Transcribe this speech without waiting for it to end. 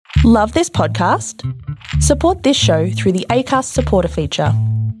Love this podcast? Support this show through the Acast supporter feature.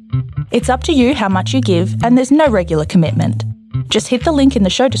 It's up to you how much you give, and there's no regular commitment. Just hit the link in the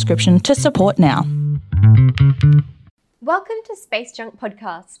show description to support now. Welcome to Space Junk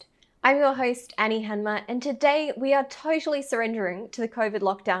Podcast. I'm your host, Annie Hanma, and today we are totally surrendering to the COVID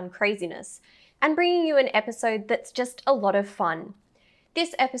lockdown craziness and bringing you an episode that's just a lot of fun.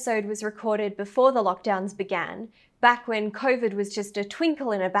 This episode was recorded before the lockdowns began, back when COVID was just a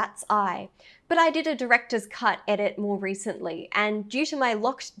twinkle in a bat's eye, but I did a director's cut edit more recently, and due to my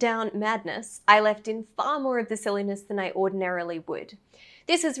locked down madness, I left in far more of the silliness than I ordinarily would.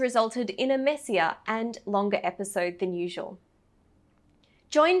 This has resulted in a messier and longer episode than usual.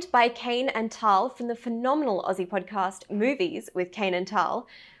 Joined by Kane and Tal from the phenomenal Aussie podcast Movies with Kane and Tal,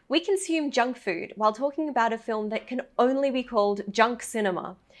 we consume junk food while talking about a film that can only be called junk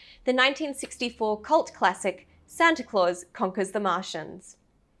cinema, the 1964 cult classic Santa Claus Conquers the Martians.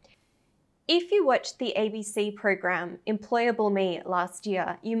 If you watched the ABC program Employable Me last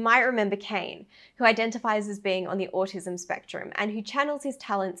year, you might remember Kane, who identifies as being on the autism spectrum and who channels his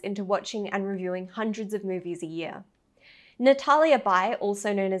talents into watching and reviewing hundreds of movies a year. Natalia Bai,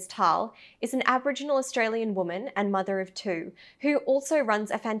 also known as Tal, is an Aboriginal Australian woman and mother of two, who also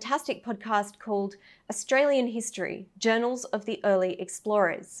runs a fantastic podcast called Australian History, Journals of the Early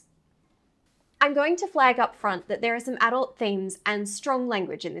Explorers. I'm going to flag up front that there are some adult themes and strong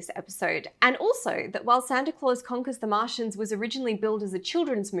language in this episode, and also that while Santa Claus Conquers the Martians was originally billed as a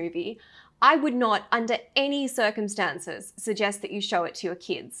children's movie, I would not, under any circumstances, suggest that you show it to your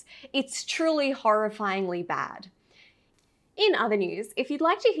kids. It's truly horrifyingly bad. In other news, if you'd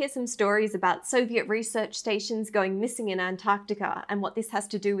like to hear some stories about Soviet research stations going missing in Antarctica and what this has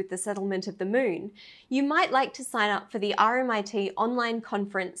to do with the settlement of the moon, you might like to sign up for the RMIT online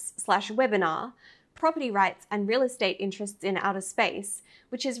conference/webinar, Property Rights and Real Estate Interests in Outer Space,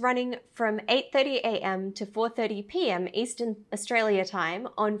 which is running from 8:30 a.m. to 4:30 p.m. Eastern Australia time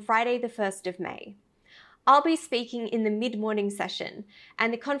on Friday the 1st of May. I'll be speaking in the mid-morning session,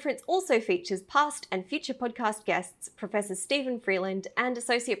 and the conference also features past and future podcast guests Professor Stephen Freeland and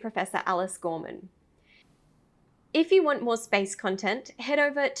Associate Professor Alice Gorman. If you want more space content, head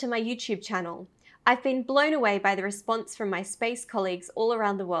over to my YouTube channel. I've been blown away by the response from my space colleagues all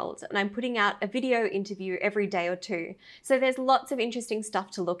around the world, and I'm putting out a video interview every day or two, so there's lots of interesting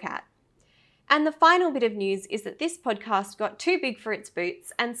stuff to look at. And the final bit of news is that this podcast got too big for its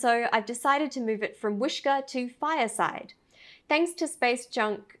boots, and so I've decided to move it from Whooshkaa to Fireside. Thanks to Space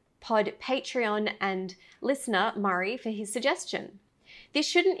Junk Pod Patreon and listener Murray for his suggestion. This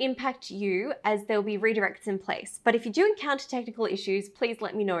shouldn't impact you as there'll be redirects in place, but if you do encounter technical issues, please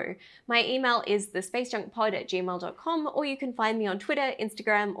let me know. My email is thespacejunkpod@gmail.com, or you can find me on Twitter,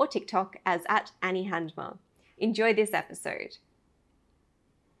 Instagram, or TikTok as @AnnieHandma. Enjoy this episode.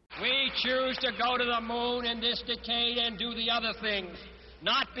 We choose to go to the moon in this decade and do the other things,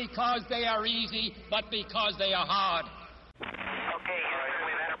 not because they are easy, but because they are hard. Okay, Houston,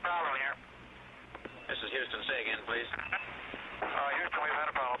 we've had a problem here. This is Houston. Say again, please. Houston, we've had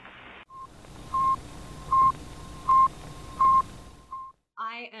a problem.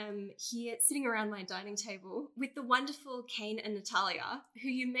 I am here sitting around my dining table with the wonderful Kane and Natalia, who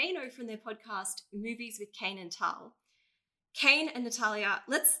you may know from their podcast Movies with Kane and Tal. Kane and Natalia,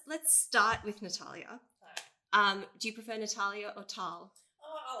 let's start with Natalia. Do you prefer Natalia or Tal?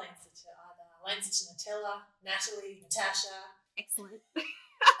 Oh, I'll answer to either. I'll answer to Nutella, Natalie, Natasha. Excellent. Whatever.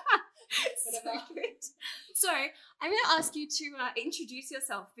 So good. So I'm going to ask you to introduce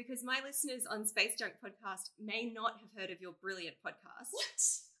yourself, because my listeners on Space Junk Podcast may not have heard of your brilliant podcast.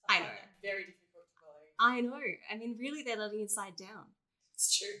 What? I know. Very difficult to believe. I know. I mean, really, they're letting you side down.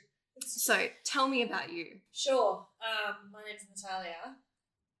 It's true. So tell me about you. Sure. My name's Natalia,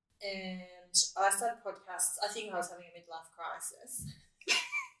 and I started podcasts. I think I was having a midlife crisis,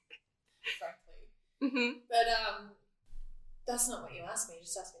 frankly. Mm-hmm. But that's not what you asked me. You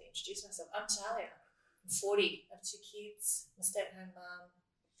just asked me to introduce myself. I'm Natalia. I'm 40. I have 2 kids. I'm a stay-at-home mum.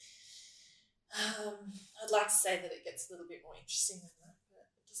 I'd like to say that it gets a little bit more interesting than that, but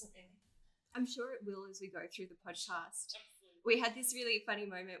it doesn't really. I'm sure it will as we go through the podcast. We had this really funny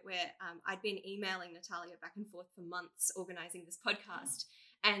moment where I'd been emailing Natalia back and forth for months organising this podcast,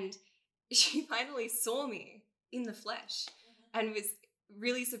 and she finally saw me in the flesh and was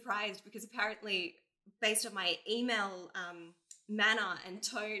really surprised, because apparently, based on my email manner and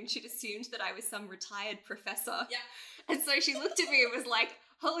tone, she'd assumed that I was some retired professor. Yeah. And so she looked at me and was like,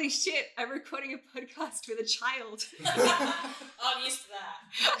 holy shit, I'm recording a podcast with a child. I'm used to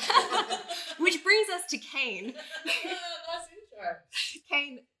that. Which brings us to Kane. Nice intro.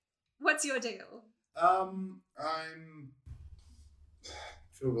 Kane, what's your deal? I'm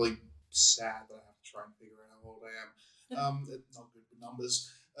feel really sad that I have to try and figure out how old I am. Not good with numbers.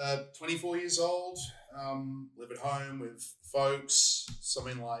 24 years old, live at home with folks,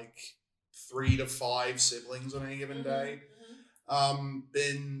 something like 3 to 5 siblings on any given day.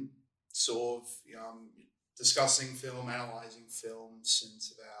 Been sort of discussing film, analysing film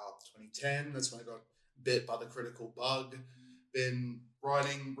since about 2010. That's when I got bit by the critical bug. Been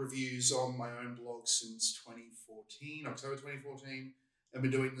writing reviews on my own blog since 2014, October 2014. I've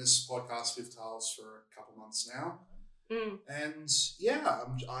been doing this podcast with Tales for a couple months now. And yeah,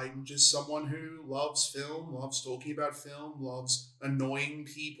 I'm just someone who loves film, loves talking about film, loves annoying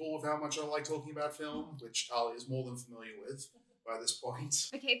people with how much I like talking about film, which Talia is more than familiar with by this point.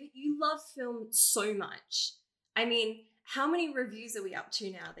 Okay, but you love film so much. I mean, how many reviews are we up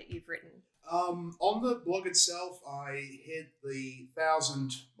to now that you've written? On the blog itself, I hit the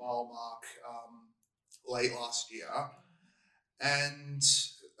 1,000-mile mark late last year, and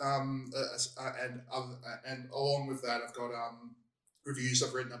along with that, I've got reviews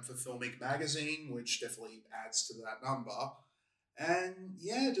I've written up for Filmic magazine, which definitely adds to that number. And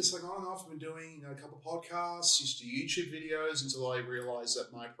yeah, just like on and off, I've been doing a couple podcasts, used to YouTube videos until I realized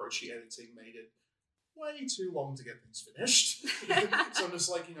that my approach to editing made it way too long to get things finished. So I'm just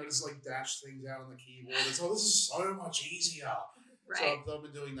like, dash things out on the keyboard. It's this is so much easier. Right. So I've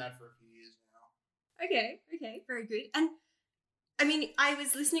been doing that for a few years now. Okay, very good. And I mean, I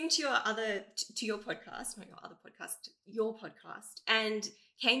was listening to your podcast, your podcast, and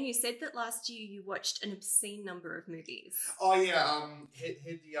Kane, you said that last year you watched an obscene number of movies. Oh yeah, hit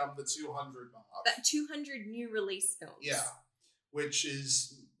the 200 mark. That 200 new release films. Yeah, which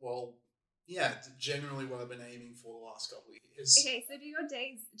is generally what I've been aiming for the last couple of years. Okay, so do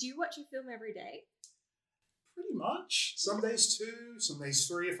you watch a film every day? Pretty much. Some days 2, some days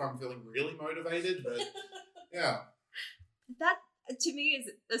 3 if I'm feeling really motivated, but yeah. That, to me, is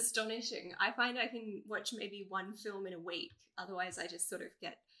astonishing. I find I can watch maybe one film in a week. Otherwise, I just sort of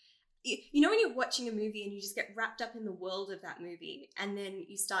get... You know when you're watching a movie and you just get wrapped up in the world of that movie and then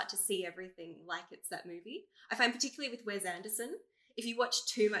you start to see everything like it's that movie? I find particularly with Wes Anderson, if you watch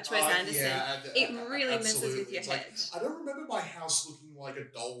too much Wes Anderson, it really messes with your head. I don't remember my house looking like a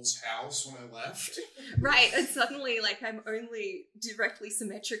doll's house when I left. Right, and suddenly I'm only directly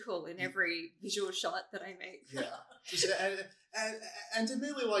symmetrical in every visual shot that I make. Yeah. And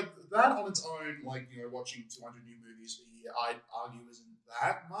admittedly, that on its own, watching 200 new movies a year, I'd argue isn't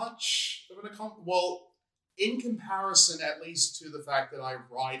that much of an accomplishment. Well, in comparison, at least to the fact that I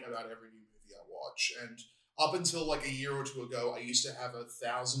write about every new movie I watch. And up until a year or two ago, I used to have a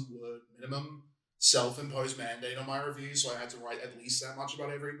 1,000-word minimum self-imposed mandate on my reviews, so I had to write at least that much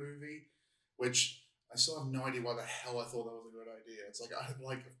about every movie, which I still have no idea why the hell I thought that was a good idea. It's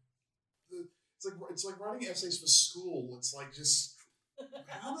like writing essays for school. It's just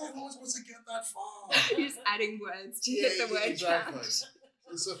how the hell am I supposed to get that far? You're just adding words to hit the word count.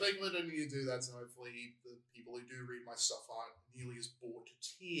 So thankfully, I don't need to do that. So hopefully, the people who do read my stuff aren't nearly as bored to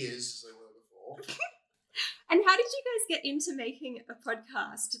tears as they were before. And how did you guys get into making a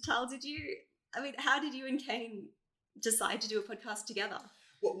podcast? Tal, how did you and Kane decide to do a podcast together?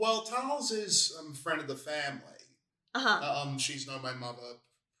 Well, Tals is a friend of the family. She's known my mother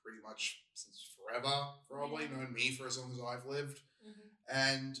pretty much since forever, probably. Known me for as long as I've lived. Mm-hmm.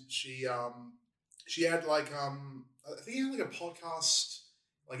 And she had I think he had a podcast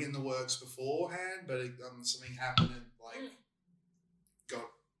in the works beforehand, but something happened and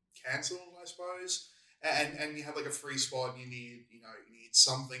got cancelled, I suppose. And you have a free spot and you need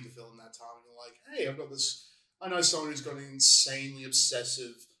something to fill in that time and you're like, hey, I've got this, I know someone who's got an insanely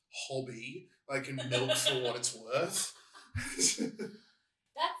obsessive hobby I can milk for what it's worth.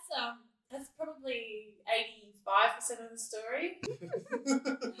 That's probably 85% of the story.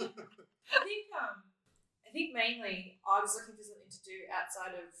 I think mainly I was looking for something to do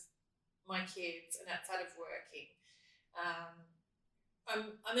outside of my kids and outside of working.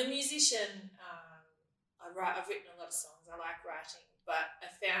 I'm a musician. I've written a lot of songs. I like writing, but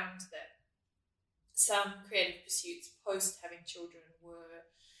I found that some creative pursuits post having children were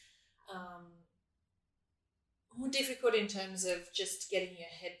more difficult in terms of just getting your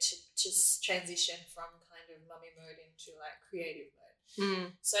head to just transition from kind of mummy mode into creative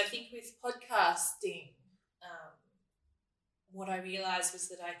mode. So I think with podcasting, what I realised was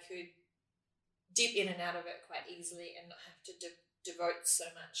that I could dip in and out of it quite easily and not have to devote so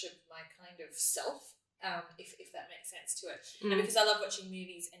much of my kind of self, if that makes sense to it. And because I love watching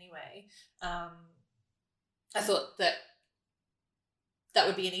movies anyway, I thought that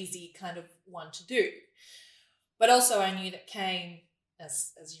would be an easy kind of one to do. But also I knew that Kane,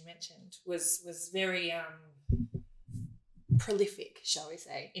 as you mentioned, was very prolific, shall we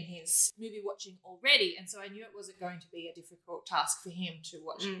say, in his movie watching already, and so I knew it wasn't going to be a difficult task for him to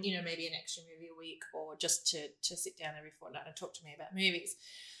watch, maybe an extra movie a week, or just to sit down every fortnight and talk to me about movies.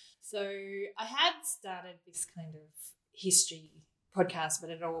 So I had started this kind of history podcast, but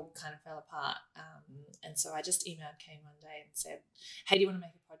it all kind of fell apart. And so I just emailed Kane one day and said, "Hey, do you want to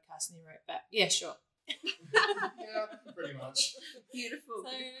make a podcast?" And he wrote back, "Yeah, sure." Yeah, pretty much. Beautiful.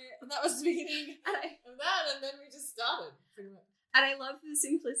 So that was the beginning of that, and then we just started pretty much. And I love the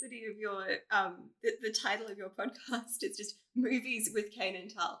simplicity of your the title of your podcast. It's just Movies with Kane and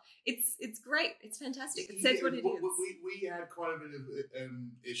Tal. It's great. It's fantastic. It says what it is. We had quite a bit of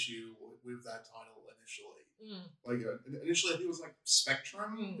issue with that title initially. Like initially, I think it was like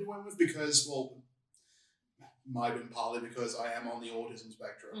Spectrum we went with because, well, might have been partly because I am on the autism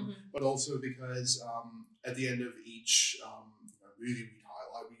spectrum, but also because at the end of each movie we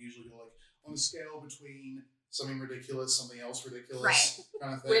highlight, we usually go like on a scale between something ridiculous, something else ridiculous,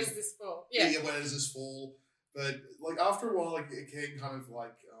 kind of thing. Where does this fall? Yeah, where does this fall? But like after a while, like, it became kind of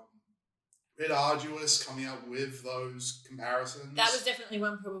like a bit arduous coming up with those comparisons. That was definitely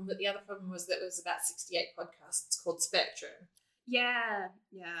one problem, but the other problem was that it was about 68 podcasts called Spectrum. Yeah.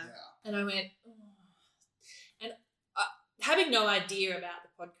 And I went, and having no idea about the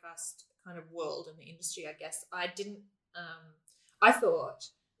podcast kind of world and the industry, I guess, I didn't, I thought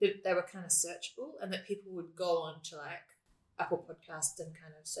that they were kind of searchable and that people would go on to like Apple Podcasts and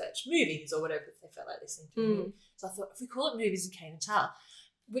kind of search movies or whatever if they felt like listening to a movie. So I thought, if we call it Movies with Kane and Tal,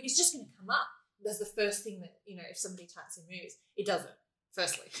 it's just going to come up. That's the first thing that, if somebody types in movies, it doesn't,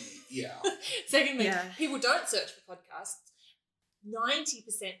 firstly. Yeah. Secondly, people don't search for podcasts.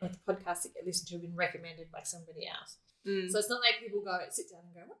 90% of the podcasts that get listened to have been recommended by somebody else. So it's not like people sit down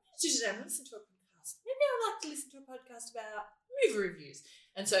and go, what did you do today? I'm going to listen to a podcast. Maybe I'd like to listen to a podcast about movie reviews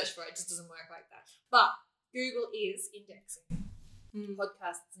and search for it. It just doesn't work like that. But Google is indexing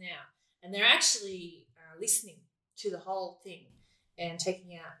podcasts now, and they're actually listening to the whole thing and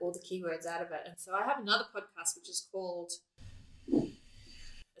taking out all the keywords out of it. And so I have another podcast which is called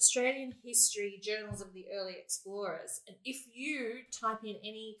Australian History Journals of the Early Explorers. And if you type in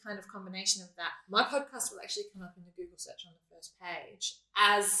any kind of combination of that, my podcast will actually come up in the Google search on the first page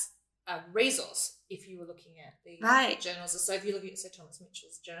as a resource if you were looking at the journals. So if you're looking at Sir Thomas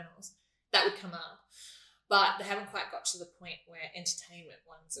Mitchell's journals, that would come up. But they haven't quite got to the point where entertainment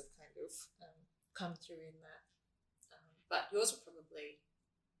ones have kind of come through in that. But yours will probably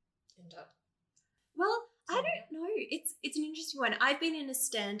end up. Well, I don't know. It's an interesting one. I've been in a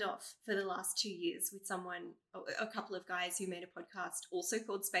standoff for the last 2 years with a couple of guys who made a podcast also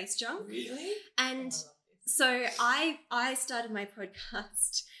called Space Junk. Really? And so I started my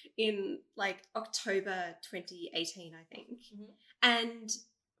podcast in like October 2018, I think. And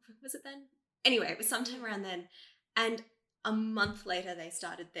was it then? Anyway, it was sometime around then. And a month later, they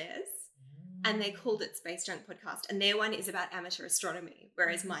started theirs. And they called it Space Junk Podcast. And their one is about amateur astronomy,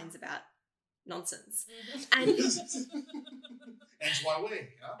 whereas mine's about nonsense. And Hence why we,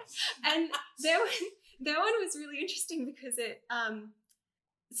 And their one was really interesting because it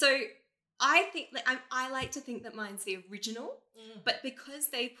so I think I like to think that mine's the original, but because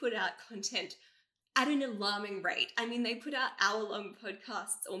they put out content at an alarming rate. I mean, they put out hour-long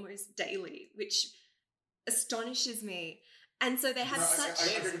podcasts almost daily, which astonishes me. And so they had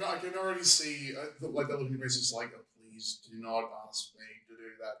I can already see like that looking at me, it's like, please do not ask me to do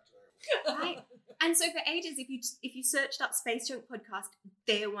that. Right. And so for ages, if you searched up Space Junk Podcast,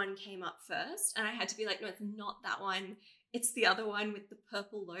 their one came up first, and I had to be like, no, it's not that one. It's the other one with the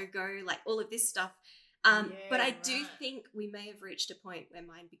purple logo, like all of this stuff. But I do think we may have reached a point where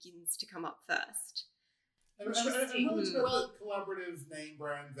mine begins to come up first. And it's got the collaborative name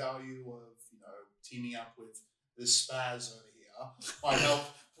brand value of teaming up with this spaz over here might help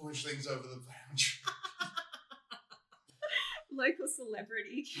push things over the boundary. Local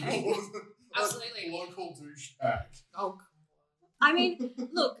celebrity, Kate. Absolutely. Local douchebag. Oh, come on. I mean,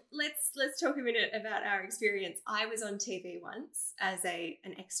 look, let's talk a minute about our experience. I was on TV once as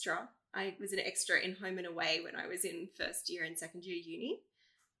an extra. I was an extra in Home and Away when I was in first year and second year uni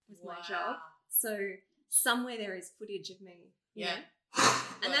with my job. So somewhere there is footage of me. Yeah.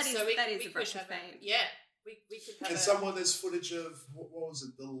 And that is a brush of fame. We could have and somewhere there's footage of, what was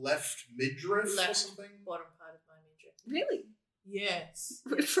it, the left midriff or something? Bottom part of my midriff. Really? Yes.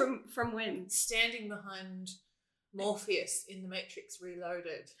 From when? Standing behind Morpheus in The Matrix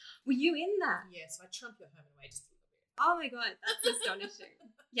Reloaded. Were you in that? Yes, I trump your Home and Away just a little bit. Oh my God, that's astonishing.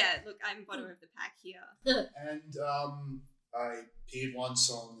 Yeah, look, I'm bottom of the pack here. And I appeared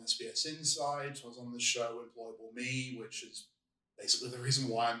once on SBS Inside. I was on the show Employable Me, which is basically the reason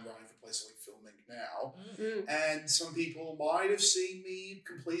why I'm running for places like Film Inc. now. Mm. And some people might have seen me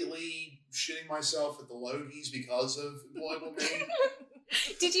completely shitting myself at the Logies because of Employable Me.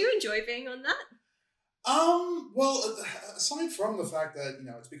 Did you enjoy being on that? Well, aside from the fact that,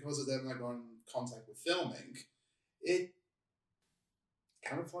 it's because of them I got in contact with Film Inc., it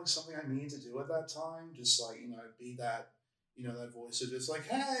kind of like something I needed to do at that time. Just like, be that, that voice of just like,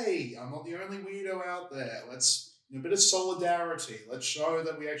 hey, I'm not the only weirdo out there. Let's, a bit of solidarity. Let's show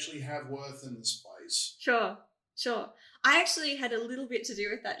that we actually have worth in this place. Sure. I actually had a little bit to do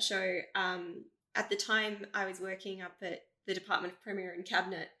with that show. At the time, I was working up at the Department of Premier and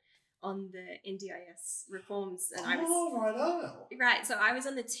Cabinet on the NDIS reforms, and I was right. So I was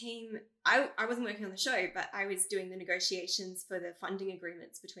on the team. I wasn't working on the show, but I was doing the negotiations for the funding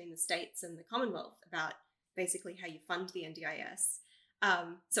agreements between the states and the Commonwealth about basically how you fund the NDIS.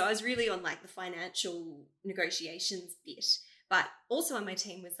 So I was really on like the financial negotiations bit, but also on my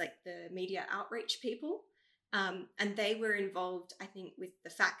team was like the media outreach people. And they were involved, I think, with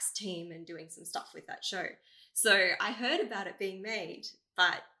the fax team and doing some stuff with that show. So I heard about it being made,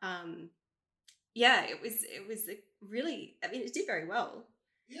 but yeah, it was a really, I mean, it did very well.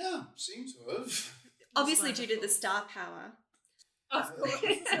 Yeah, seems to have. Obviously due to the star power. Of course.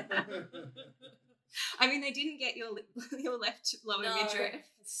 I mean, they didn't get your left lower midriff.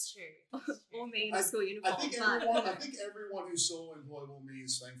 It's true. Or me in a school uniform. I think everyone who saw Employable Me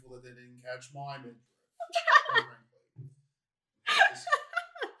is thankful that they didn't catch my midriff.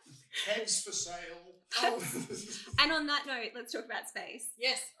 Kegs for sale. And on that note, let's talk about space.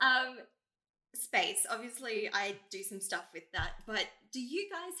 Yes. Space. Obviously, I do some stuff with that. But do you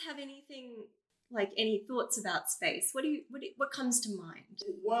guys have anything, like any thoughts about space? What comes to mind?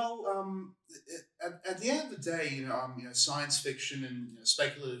 Well, at the end of the day, science fiction and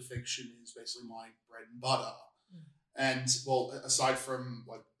speculative fiction is basically my bread and butter. And, well, aside from,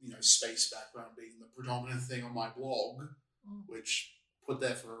 like, space background being the predominant thing on my blog, which put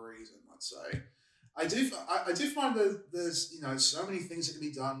there for a reason, let's say, I do find that there's, so many things that can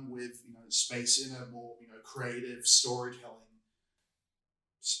be done with, space in a more, creative storytelling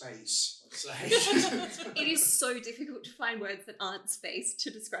space, let's say. It is so difficult to find words that aren't space to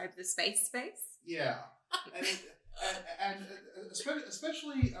describe the space. Yeah. And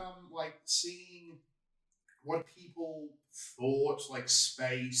especially, like, seeing what people thought like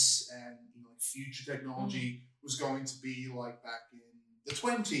space and future technology was going to be like back in the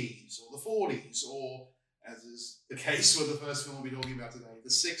 20s or the 40s, or as is the case with the first film we'll be talking about today, the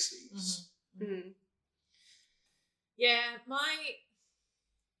 60s. Mm-hmm. Yeah,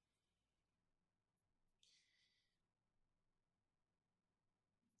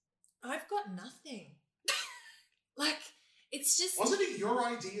 I've got nothing. Like, it's just... Wasn't it your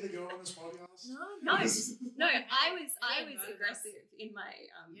idea to go on this podcast? No. I was aggressive in my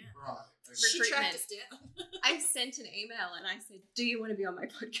right. She tracked us down. I sent an email and I said, "Do you want to be on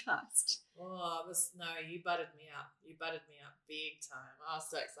my podcast?" Oh, you butted me up. You butted me up big time. I was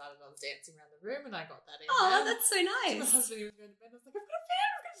so excited. I was dancing around the room and I got that email. Oh, that's so nice. My husband was going to bed. I was like, I've got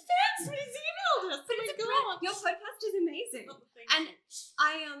a fan. So he's emailed us. But it's your podcast is amazing. Oh, and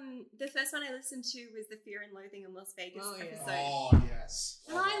I the first one I listened to was the Fear and Loathing in Las Vegas episode. Oh, yes.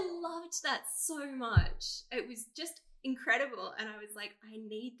 And I loved that so much. It was just incredible, and I was like, I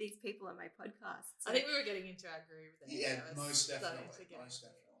need these people on my podcast. So. I think we were getting into our groove then. Yeah, most definitely.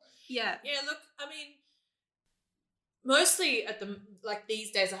 Yeah. Yeah, look, I mean, mostly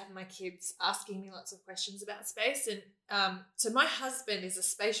these days I have my kids asking me lots of questions about space, and so my husband is a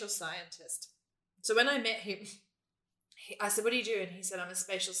spatial scientist. So when I met him, I said, "What do you do?" And he said, "I'm a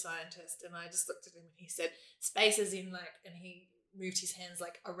spatial scientist." And I just looked at him and he said, "Space as in like," and he moved his hands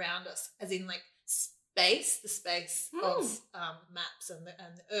like around us, as in like space, the space of maps and the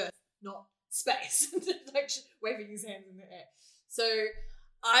Earth, not space. Like waving his hands in the air. So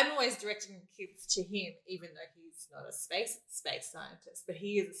I'm always directing kids to him, even though he's not a space scientist, but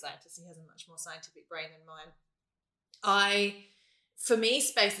he is a scientist. He has a much more scientific brain than mine. For me,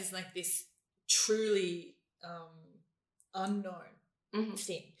 space is like this truly unknown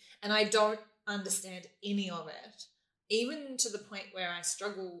thing, and I don't understand any of it, even to the point where I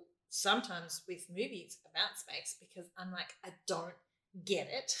struggle sometimes with movies about space because I'm like, I don't get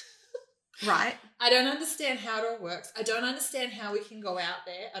it. Right. I don't understand how it all works. I don't understand how we can go out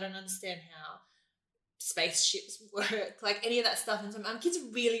there. I don't understand how spaceships work, like any of that stuff. And so my kids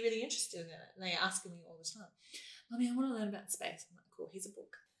are really, really interested in it, and they're asking me all the time, "Mommy, I want to learn about space." I'm like, "Cool, here's a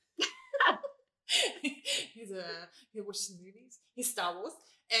book." He watches some movies. Here's Star Wars.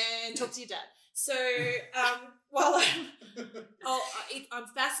 and talk to your dad. So while I'm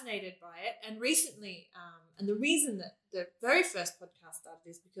fascinated by it, and recently, and the reason that the very first podcast started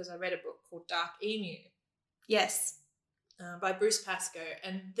is because I read a book called Dark Emu. Yes. By Bruce Pascoe.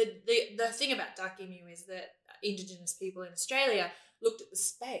 And the thing about Dark Emu is that Indigenous people in Australia looked at the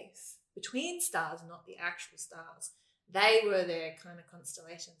space between stars, not the actual stars. They were their kind of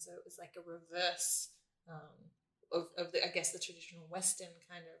constellation. So it was like a reverse of the, I guess, the traditional Western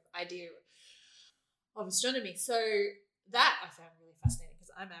kind of idea of astronomy. So that I found really fascinating because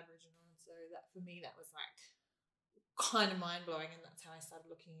I'm Aboriginal. And so that for me, that was like kind of mind-blowing. And that's how I started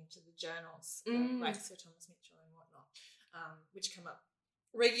looking into the journals, like Sir Thomas Mitchell and whatnot. Which come up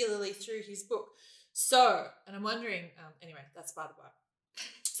regularly through his book. So, and I'm wondering, anyway, that's by the by.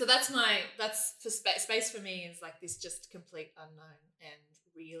 So that's for space for me is like this just complete unknown and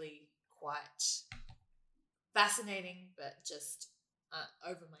really quite fascinating, but just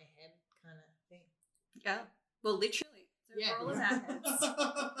over my head kind of thing. Yeah. Well, literally. Yeah. We're all in our heads. So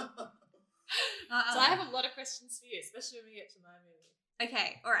I have a lot of questions for you, especially when we get to my movie.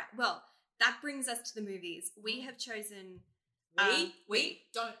 Okay. All right. Well, that brings us to the movies. We have chosen. We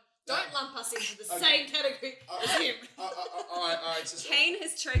don't lump us into the same category as him. All right. Kane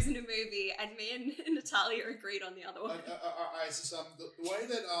has chosen a movie, and me and Natalia agreed on the other one. The way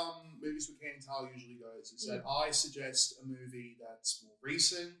that movies with Kane and Tal usually goes is that I suggest a movie that's more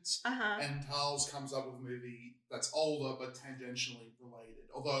recent, and Tal's comes up with a movie that's older but tangentially related.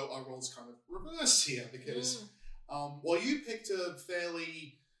 Although our roles kind of reversed here because while you picked a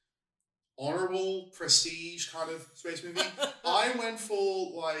fairly honorable prestige kind of space movie, I went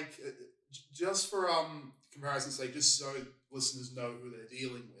for like just for comparison's sake, just so listeners know who they're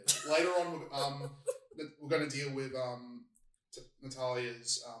dealing with. Later on, we're going to deal with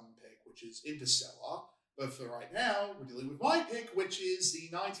Natalia's pick, which is Interstellar. But for right now, we're dealing with my pick, which is the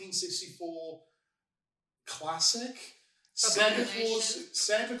 1964 classic Santa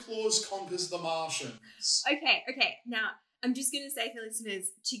Claus Conquers the Martians. Okay. Now, I'm just going to say for listeners,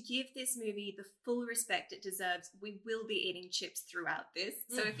 to give this movie the full respect it deserves, we will be eating chips throughout this.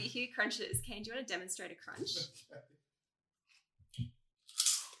 So if you hear crunches, Kane, do you want to demonstrate a crunch? Okay.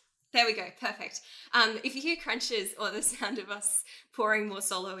 There we go. Perfect. If you hear crunches or the sound of us pouring more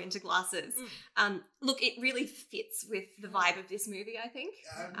Solo into glasses, look, it really fits with the vibe of this movie, I think.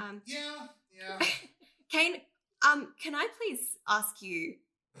 Yeah. Kane, can I please ask you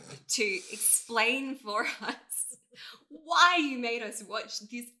to explain for us why you made us watch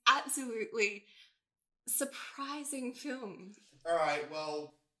this absolutely surprising film? All right,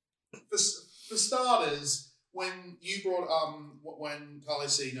 well, for starters, when you brought when Talia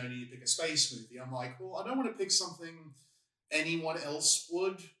said, you need to pick a space movie, I'm like, well, I don't want to pick something anyone else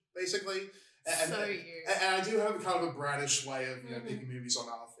would, basically. And I do have kind of a bratish way of picking movies on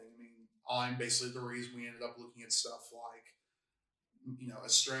our thing. I mean, I'm basically the reason we ended up looking at stuff like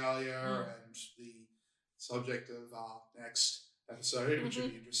Australia and the subject of our next episode, which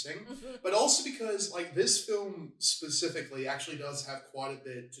would be interesting. But also because this film specifically actually does have quite a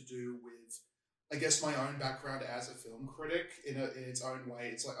bit to do with, I guess, my own background as a film critic in its own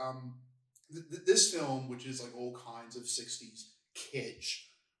way. It's like this film, which is like all kinds of 60s kitsch,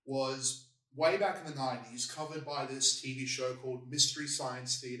 was way back in the 90s covered by this TV show called Mystery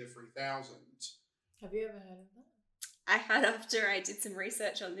Science Theater 3000. Have you ever heard of that? I had after I did some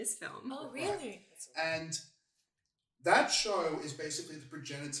research on this film. Oh, really? And that show is basically the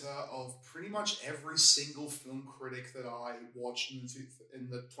progenitor of pretty much every single film critic that I watched in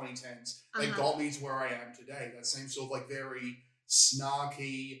the 2010s that got me to where I am today. That same sort of very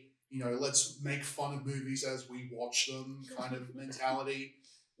snarky, let's make fun of movies as we watch them kind of mentality,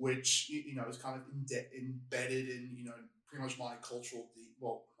 which, is kind of embedded in, pretty much my cultural,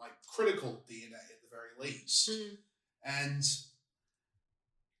 my critical DNA at the very least. And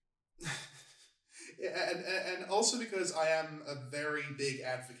also because I am a very big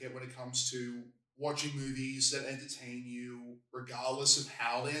advocate when it comes to watching movies that entertain you, regardless of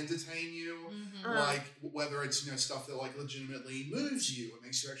how they entertain you. Like whether it's stuff that legitimately moves you, it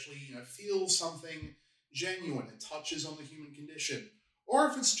makes you actually feel something genuine, it touches on the human condition, or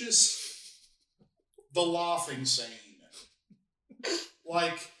if it's just the laughing scene.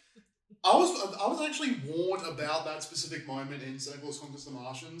 I was actually warned about that specific moment in Santa Claus Conquers the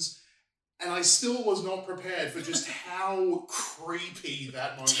Martians, and I still was not prepared for just how creepy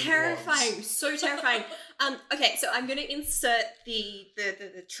that moment terrifying, was. So terrifying. Okay, so I'm going to insert the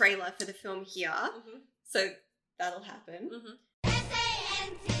trailer for the film here. So that'll happen.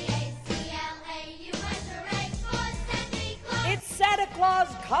 It's Santa Claus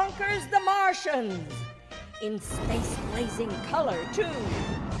Conquers the Martians. In space blazing color, too.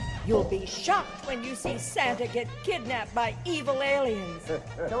 You'll be shocked when you see Santa get kidnapped by evil aliens.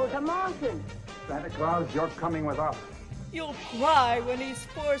 Those are Martians. Santa Claus, you're coming with us. You'll cry when he's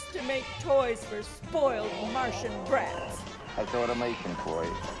forced to make toys for spoiled Martian brats. That's automation for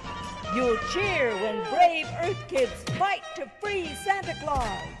you. You'll cheer when brave Earth kids fight to free Santa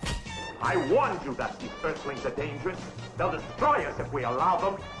Claus. I warned you that these Earthlings are dangerous. They'll destroy us if we allow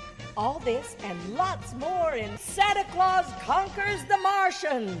them. All this and lots more in Santa Claus Conquers the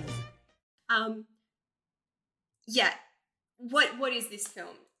Martians. Yeah. What is this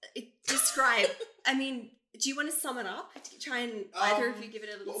film? Describe. I mean, do you want to sum it up? Try and either of you give it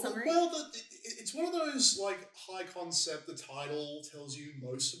a little summary. Well, it's one of those like high concept. The title tells you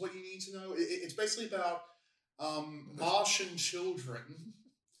most of what you need to know. It's basically about Martian children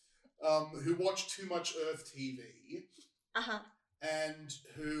who watch too much Earth TV. And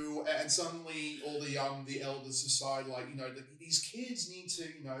suddenly all the elders decide, like, you know, these kids need to,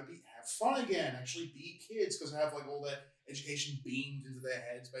 you know, have fun again, actually be kids, because they have like all their education beamed into their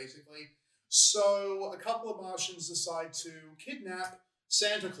heads, basically. So a couple of Martians decide to kidnap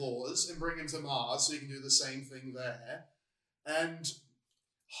Santa Claus and bring him to Mars so you can do the same thing there. And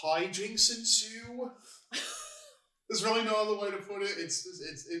hijinks ensue. There's really no other way to put it.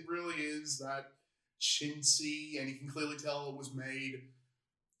 It really is that chintzy, and you can clearly tell it was made.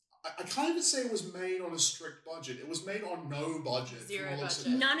 I can't even say it was made on a strict budget. It was made on no budget. Zero budget.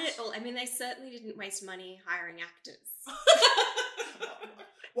 None at all. I mean, they certainly didn't waste money hiring actors.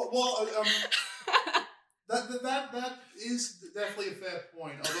 That is definitely a fair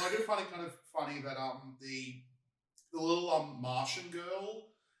point. Although I do find it kind of funny that the little Martian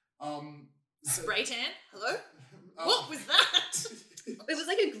girl spray tan. Hello. What was that? It was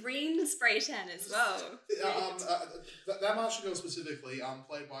like a green spray tan as well. That Martian girl specifically,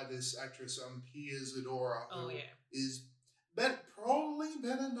 played by this actress, Pia Zadora, who is probably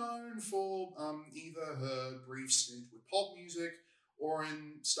better known for either her brief stint with pop music or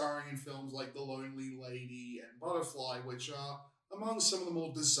in starring in films like The Lonely Lady and Butterfly, which are among some of the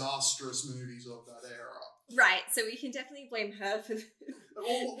more disastrous movies of that era. Right, so we can definitely blame her for the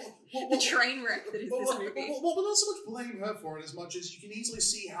train wreck that is this movie. Well, not so much blame her for it as much as you can easily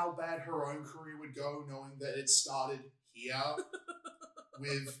see how bad her own career would go, knowing that it started here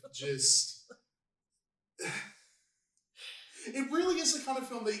with just... It really is the kind of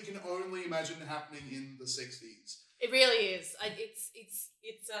film that you can only imagine happening in the 60s. It really is.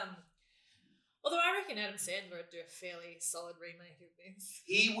 It's although I reckon Adam Sandler would do a fairly solid remake of this.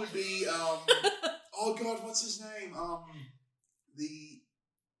 He would be, oh God, what's his name?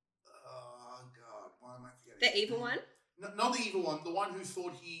 Why am I forgetting? The evil one? No, not the evil one, the one who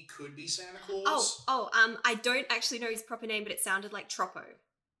thought he could be Santa Claus. I don't actually know his proper name, but it sounded like Troppo.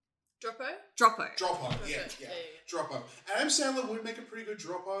 Droppo, yeah. Droppo. Adam Sandler would make a pretty good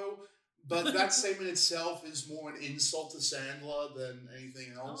Droppo, but that statement itself is more an insult to Sandler than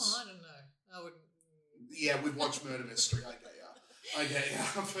anything else. Oh, I don't know. I wouldn't. Yeah, we've watched Murder Mystery. I get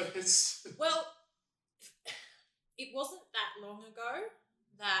ya. But it's... Well, it wasn't that long ago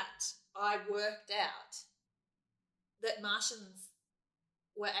that I worked out that Martians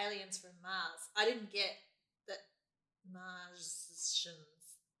were aliens from Mars. I didn't get that Martians.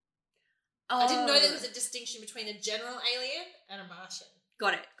 I didn't know there was a distinction between a general alien and a Martian.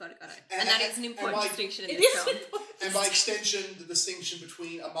 Got it. And that is an important distinction in this film. And by extension, the distinction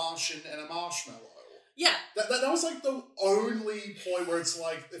between a Martian and a marshmallow. Yeah. That was like the only point where it's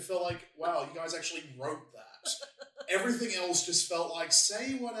like, it felt like, wow, you guys actually wrote that. Everything else just felt like,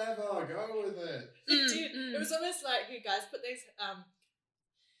 say whatever, go with it. It did. It was almost like you guys put these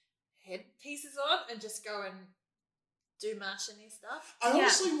headpieces on and just go and do Martian-y stuff. I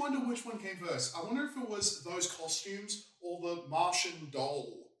honestly wonder which one came first. I wonder if it was those costumes or the Martian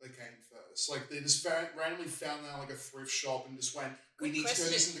doll that came first. Like, they just randomly found that like a thrift shop and just went, we need to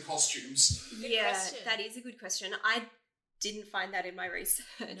turn this into costumes. Good question. That is a good question. I didn't find that in my research.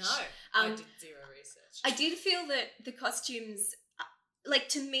 No, I did zero research. I did feel that the costumes, like,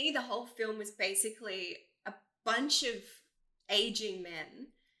 to me, the whole film was basically a bunch of aging men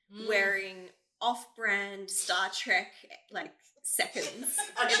wearing off-brand Star Trek, like, seconds in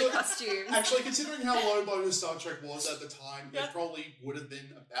the costumes. Actually, considering how low budget Star Trek was at the time, it probably would have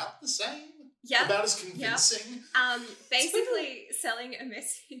been about the same. Yeah. About as convincing. Basically selling a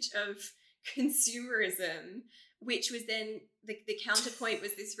message of consumerism, which was then, the counterpoint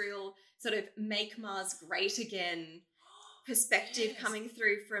was this real sort of make Mars great again perspective coming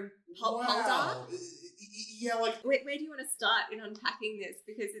through from Pop Polder. Yeah, like... Where do you want to start in unpacking this?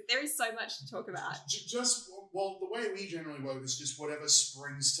 Because there is so much to talk about. Well, the way we generally work is just whatever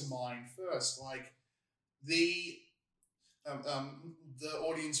springs to mind first. Like, the The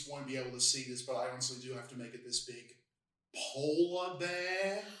audience won't be able to see this, but I honestly do have to make it this big. Polar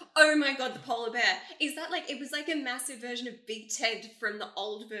bear. Oh my god, the polar bear. Is that like, it was like a massive version of Big Ted from the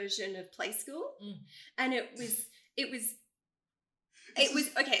old version of Play School? And it was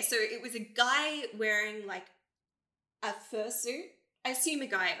okay, so it was a guy wearing like a fursuit. I assume a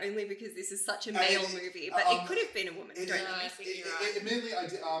guy only because this is such a male movie, but it could have been a woman. Admittedly, I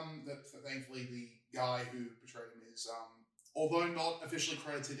did, thankfully the guy who portrayed him is, although not officially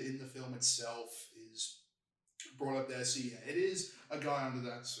credited in the film itself, is brought up there. So yeah, it is a guy under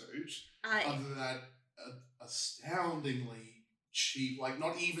that suit. Under that astoundingly cheap, like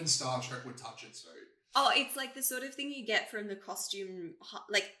not even Star Trek would touch it suit. Oh, it's like the sort of thing you get from the costume,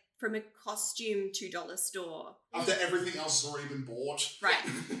 like from a costume $2 store. After everything else has already been bought. Right.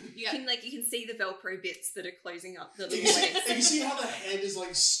 You can see the Velcro bits that are closing up the little legs. And you see how the head is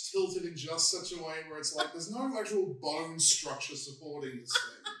like tilted in just such a way where it's like there's no actual bone structure supporting this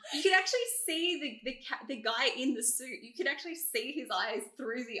thing. You can actually see the guy in the suit. You can actually see his eyes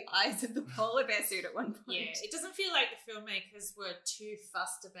through the eyes of the polar bear suit at one point. Yeah, it doesn't feel like the filmmakers were too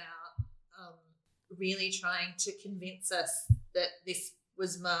fussed about really trying to convince us that this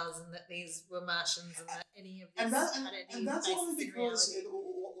was Mars and that these were Martians and that any of this and that's only because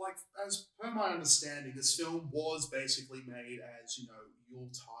like as per my understanding, this film was basically made as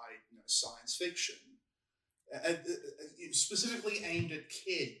Yuletide science fiction, specifically aimed at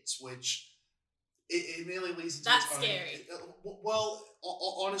kids, which it merely leads into that's scary. Well,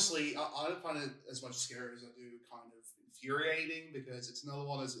 honestly, I don't find it as much scary as I do kind of infuriating, because it's another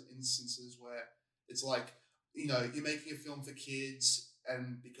one of those instances where it's like you're making a film for kids.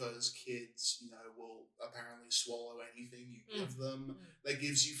 And because kids, will apparently swallow anything you give them, that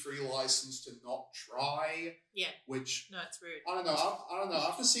gives you free license to not try. Yeah. Which no, it's rude. I don't know.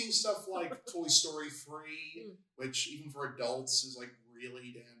 After seeing stuff like Toy Story 3, which even for adults is like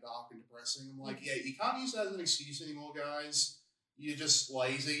really damn dark and depressing, I'm like, yeah, you can't use that as an excuse anymore, guys. You're just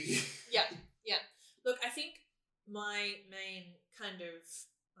lazy. Yeah. Look, I think my main kind of,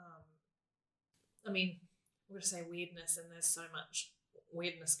 I'm going to say weirdness, and there's so much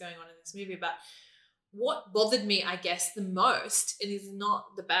weirdness going on in this movie, but what bothered me, I guess, the most, it is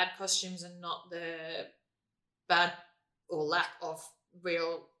not the bad costumes and not the bad or lack of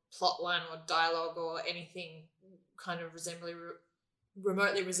real plot line or dialogue or anything kind of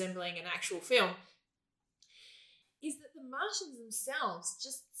remotely resembling an actual film, is that the Martians themselves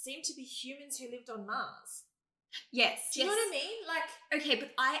just seem to be humans who lived on Mars. Yes. Do you know what I mean? Like, okay,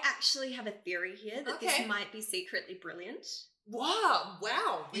 but I actually have a theory here that this might be secretly brilliant. Wow.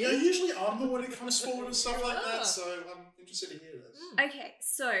 Really? Usually I'm the one who comes forward and stuff like that, so I'm interested to hear this. Okay,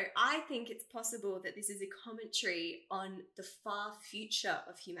 so I think it's possible that this is a commentary on the far future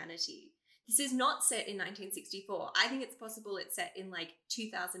of humanity. This is not set in 1964. I think it's possible it's set in like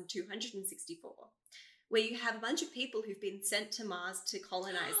 2264, where you have a bunch of people who've been sent to Mars to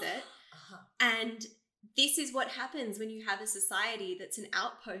colonize it. And this is what happens when you have a society that's an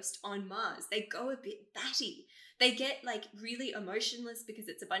outpost on Mars. They go a bit batty. They get like really emotionless because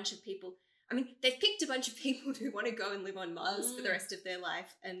it's a bunch of people. I mean, they've picked a bunch of people who want to go and live on Mars for the rest of their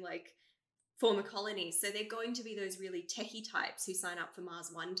life and like form a colony. So they're going to be those really techie types who sign up for Mars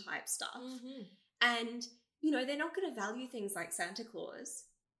One type stuff. And, they're not going to value things like Santa Claus.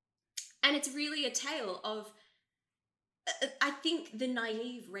 And it's really a tale of, I think, the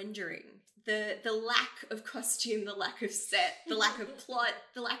naive rendering, the lack of costume, the lack of set, the lack of plot,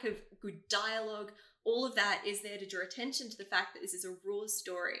 the lack of good dialogue. All of that is there to draw attention to the fact that this is a raw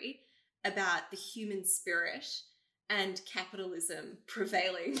story about the human spirit and capitalism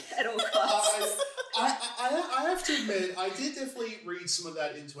prevailing at all costs. I have to admit, I did definitely read some of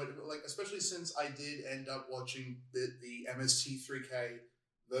that into it, like especially since I did end up watching the MST3K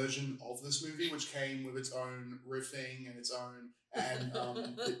version of this movie, which came with its own riffing and its own and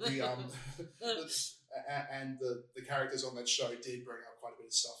the characters on that show did bring up quite a bit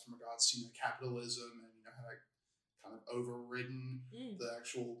of stuff in regards to capitalism and how that kind of overridden the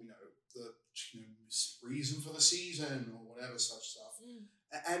actual the reason for the season or whatever such stuff.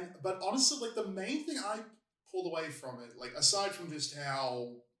 But honestly, like the main thing I pulled away from it, like aside from just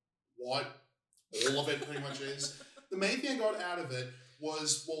what all of it pretty much is, the main thing I got out of it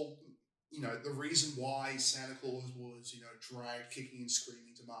was the reason why Santa Claus was dragged kicking and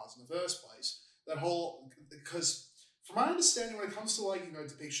screaming to Mars in the first place. Because from my understanding, when it comes to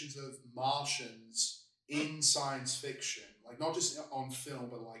depictions of Martians in science fiction, like not just on film,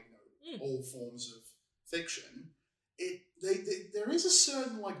 but all forms of fiction, there is a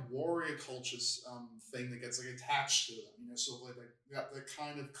certain like warrior culture thing that gets like attached to them, you know, sort of like that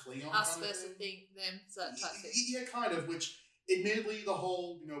kind of Cleon Us kind of versus thing. them, so that type thing. Yeah, kind of. Which, admittedly, the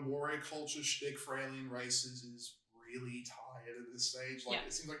whole warrior culture shtick for alien races is really tired at this stage. Like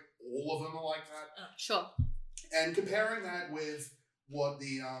it seems like all of them are like that. Sure. And comparing that with what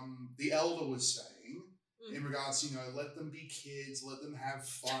the elder was saying in regards to, let them be kids, let them have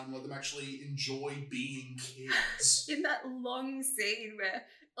fun, let them actually enjoy being kids. In that long scene where,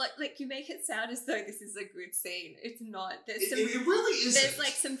 like you make it sound as though this is a good scene. It's not. There's some. It really isn't. There's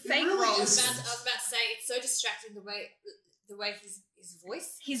like some fake really roles. I was about to say, it's so distracting the way his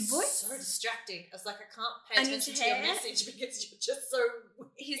voice. His voice? So distracting. I was like, I can't pay attention to your message because you're just so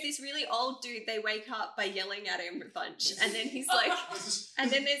weird. He's this really old dude. They wake up by yelling at him a bunch, and then he's like, and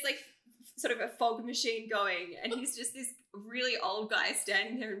then there's like sort of a fog machine going, and he's just this really old guy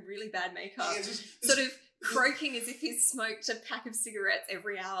standing there in really bad makeup, sort of croaking as if he's smoked a pack of cigarettes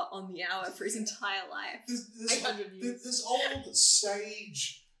every hour on the hour for his entire life. 800 years. This old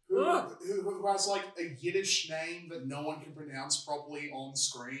sage who has like a Yiddish name that no one can pronounce properly on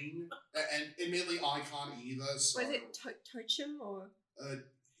screen, and admittedly I can't either. So. Was it Tochum or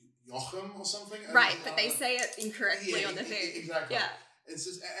Joachim or something? Right, but they say it incorrectly on the thing. Exactly. Yeah. It's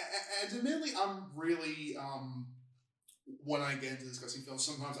just, and admittedly, I'm really, when I get into discussing films,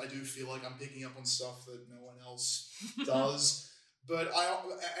 sometimes I do feel like I'm picking up on stuff that no one else does. But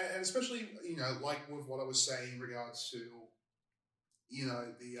and especially, like with what I was saying in regards to,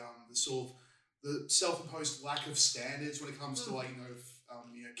 the sort of the self-imposed lack of standards when it comes to like,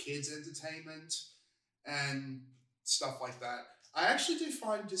 kids entertainment and stuff like that. I actually do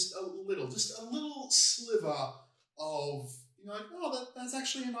find just a little sliver of, that's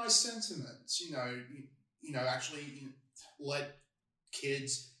actually a nice sentiment. Actually let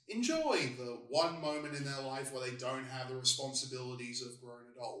kids enjoy the one moment in their life where they don't have the responsibilities of grown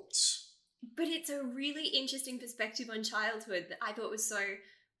adults. But it's a really interesting perspective on childhood that I thought was so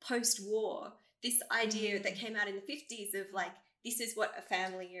post-war. This idea that came out in the 50s of like, this is what a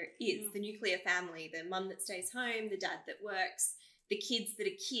family is, the nuclear family, the mum that stays home, the dad that works, the kids that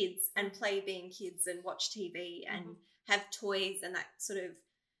are kids and play being kids and watch TV and have toys and that sort of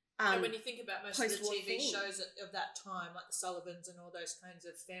and when you think about most of the TV thing. shows of that time, like the Sullivans and all those kinds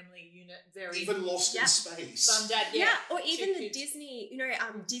of family unit, even Lost in Space, mum, dad, or even the Disney.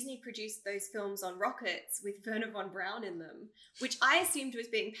 Disney produced those films on rockets with Werner von Braun in them, which I assumed was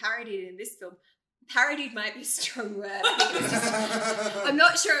being parodied in this film. Parodied might be a strong word. I think it was just, I'm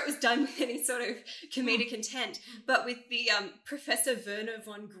not sure it was done with any sort of comedic intent, but with the Professor Werner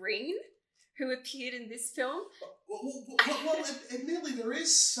von Green, who appeared in this film. Well, admittedly, there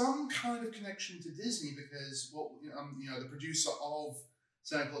is some kind of connection to Disney because the producer of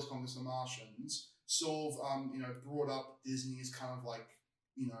Santa Claus Conquers the Martians sort of brought up Disney as kind of like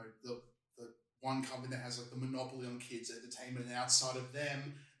the one company that has like the monopoly on kids entertainment, and outside of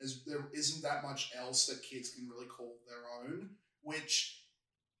them, there isn't that much else that kids can really call their own. Which,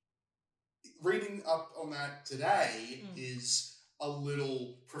 reading up on that today, is a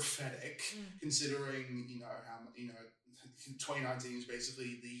little prophetic, considering how 2019 is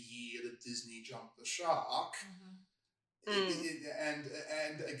basically the year that Disney jumped the shark, and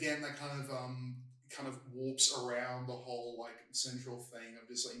again that kind of warps around the whole like central thing of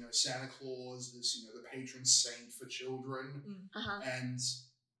just like Santa Claus, this the patron saint for children, and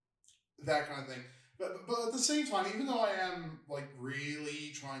that kind of thing. But at the same time, even though I am like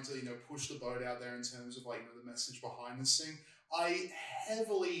really trying to push the boat out there in terms of like the message behind this thing, I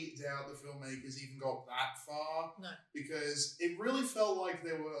heavily doubt the filmmakers even got that far. No, because it really felt like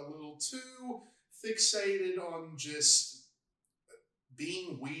they were a little too fixated on just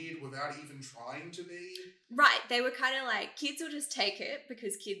being weird without even trying to be. Right, they were kind of like, kids will just take it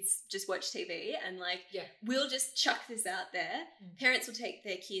because kids just watch TV and like, we'll just chuck this out there. Parents will take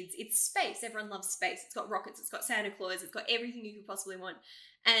their kids. It's space. Everyone loves space. It's got rockets. It's got Santa Claus. It's got everything you could possibly want.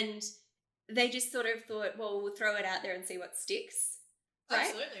 And they just sort of thought, well, we'll throw it out there and see what sticks. Right?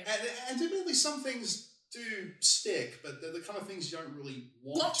 Absolutely. And admittedly, some things do stick, but they're the kind of things you don't really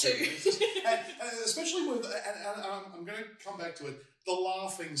want to. and especially with, and I'm going to come back to it, the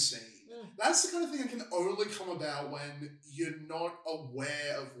laughing scene. That's the kind of thing that can only come about when you're not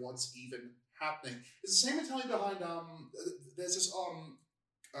aware of what's even happening. It's the same mentality behind, there's this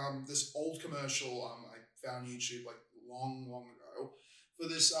this old commercial I found on YouTube like long ago for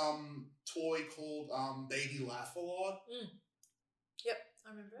this toy called Baby Laugh-A-Lot. Yep, I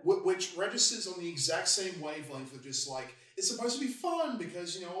remember. Which registers on the exact same wavelength of just like, it's supposed to be fun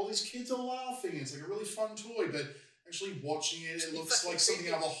because, all these kids are laughing. It's like a really fun toy, but actually watching it looks like something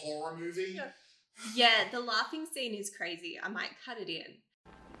out of a horror movie. Yeah. Yeah, the laughing scene is crazy. I might cut it in.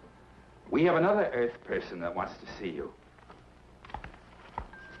 We have another Earth person that wants to see you.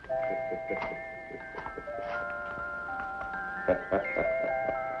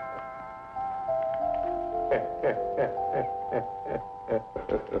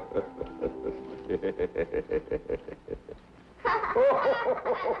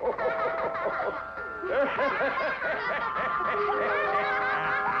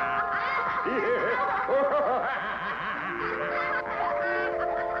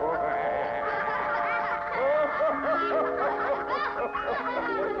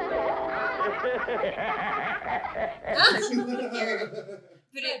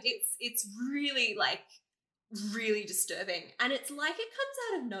 But it's really like really disturbing, and it's like it comes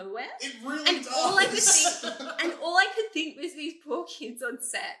out of nowhere. It really and does. All I could think was these poor kids on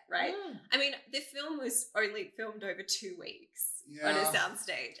set, right? I mean, the film was only filmed over 2 weeks on a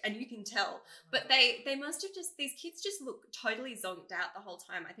soundstage, and you can tell. But they must have just, these kids just look totally zonked out the whole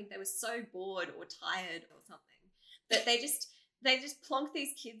time. I think they were so bored or tired or something that they just plonk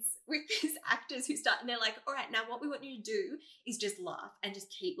these kids with these actors who start, and they're like, all right, now what we want you to do is just laugh and just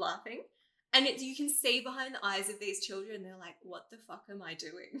keep laughing. And you can see behind the eyes of these children, they're like, what the fuck am I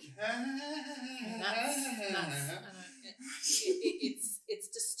doing? It's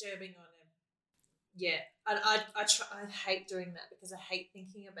disturbing on him. Yeah. I hate doing that because I hate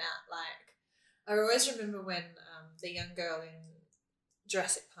thinking about, like, I always remember when the young girl in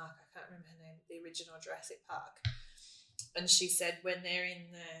Jurassic Park, I can't remember her name, the original Jurassic Park, and she said when they're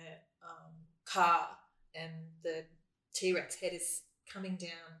in the car and the T-Rex head is coming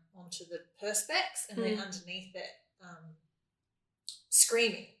down onto the perspex and they're underneath it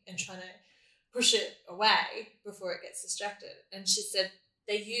screaming and trying to push it away before it gets distracted. And she said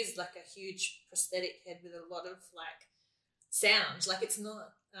they used like a huge prosthetic head with a lot of like sound, like it's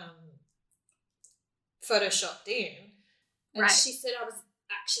not photoshopped in. And she said I was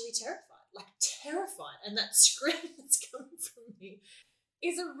actually terrified, and that scream that's coming from me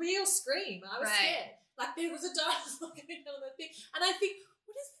is a real scream. I was scared. Like there was a dinosaur going on the thing, and I think,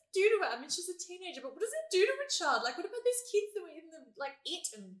 what does it do to her? I mean, she's a teenager, but what does it do to a child? Like, what about these kids that were in the like It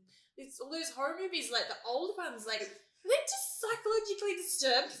and all those horror movies, like the old ones? Like, they're just psychologically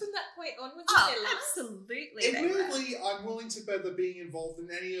disturbed from that point onwards. Absolutely. Admittedly, I'm willing to bet that being involved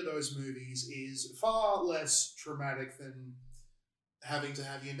in any of those movies is far less traumatic than having to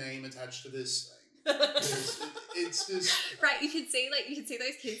have your name attached to this thing. It's just right. You can see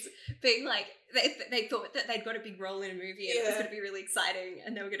those kids being like they thought that they'd got a big role in a movie and it was going to be really exciting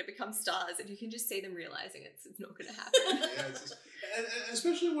and they were going to become stars, and you can just see them realizing it's not going to happen. And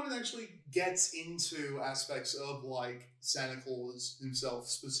especially when it actually gets into aspects of like Santa Claus himself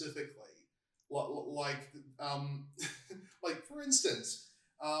specifically, like for instance,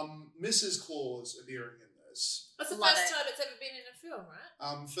 Mrs. Claus appearing in this. That's the first time it's ever been in a film,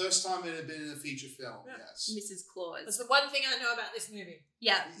 right? First time it had been in a feature film, yes. Mrs. Claus. That's the one thing I know about this movie.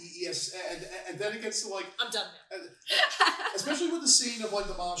 Yeah. Yes, and then it gets to like... I'm done now. Especially with the scene of like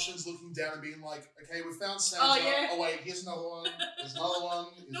the Martians looking down and being like, okay, we found Santa. Oh wait, here's another one. There's another one.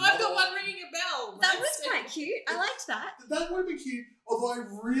 I've got one ringing a bell. That was quite cute. I liked that. That would have been cute, although I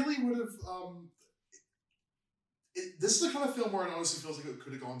really would have... this is the kind of film where it honestly feels like it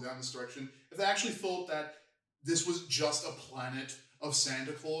could have gone down this direction. If they actually thought that this was just a planet of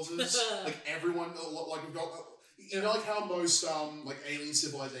Santa Clauses, like everyone, like we've got, you know, like how most like alien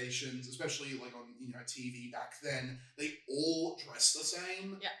civilizations, especially like on TV back then, they all dress the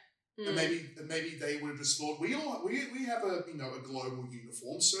same. Yeah. And maybe they would have just thought we have a a global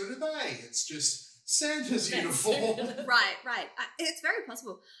uniform, so do they. It's just Santa's uniform. Right. It's very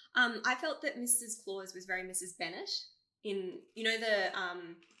possible. I felt that Mrs. Claus was very Mrs. Bennet in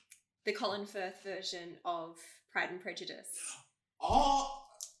the Colin Firth version of Pride and Prejudice. Oh,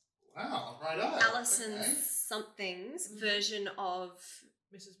 wow, right on. Alison something's version of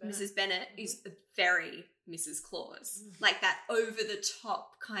Mrs. Bennet is very Mrs. Claus. Like that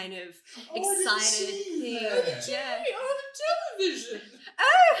over-the-top kind of excited thing. Yeah. On the television.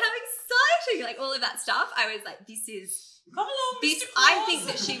 Oh, how exciting. Like all of that stuff. I was like, this is... Come along, Mr. Claus. I think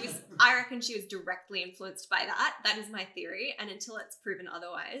that I reckon she was directly influenced by that. That is my theory. And until it's proven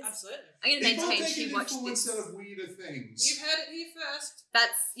otherwise, absolutely, I'm going to maintain she watched this. Instead of weirder things. You've heard it here first.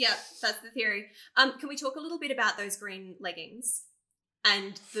 That's the theory. Can we talk a little bit about those green leggings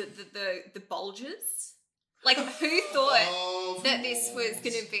and the bulges? Like, who thought that this was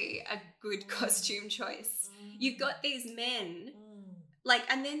going to be a good costume choice? You've got these men, like,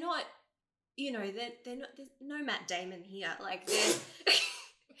 and they're not. They're not. There's no Matt Damon here. Like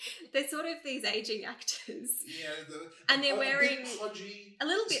they're sort of these aging actors. Yeah, and they're wearing pudgy, a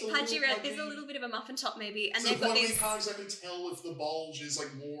little bit pudgy. pudgy red. There's a little bit of a muffin top maybe, and so they've got you these. can't exactly tell if the bulge is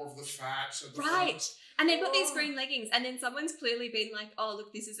like more of the fat at the Right. front. And they've got these green leggings, and then someone's clearly been like, oh,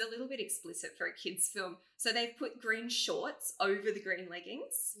 look, this is a little bit explicit for a kid's film. So they've put green shorts over the green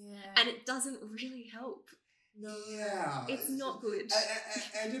leggings, and it doesn't really help. No. Yeah. It's not good.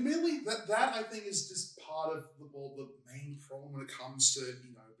 And admittedly, that I think is just part of the main problem when it comes to,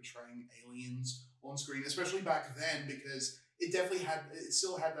 portraying aliens on screen, especially back then, because it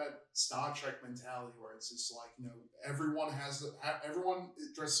still had that Star Trek mentality where it's just like, everyone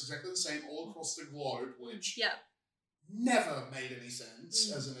dresses exactly the same all across the globe, which never made any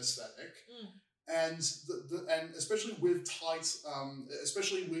sense as an aesthetic. And and especially with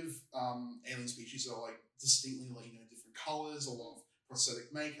especially with alien species that are like distinctly different colors, a lot of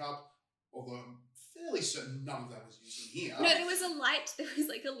prosthetic makeup, although I'm fairly certain none of that was used in here. No, there was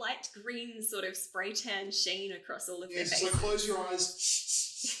like a light green sort of spray tan sheen across all of their faces. So close your eyes.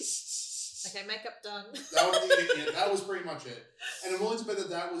 Okay, makeup done. That was pretty much it. And I'm willing to bet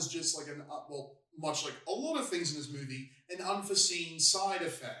that was just like much like a lot of things in this movie, an unforeseen side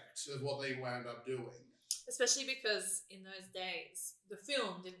effect of what they wound up doing. Especially because in those days, the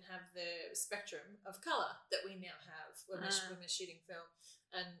film didn't have the spectrum of colour that we now have when we're shooting film.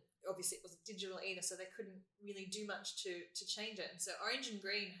 And obviously it wasn't digital either, so they couldn't really do much to change it. And so orange and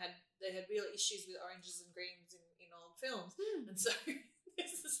green had real issues with oranges and greens in old films. And so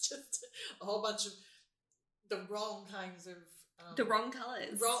this is just a whole bunch of the wrong kinds of... the wrong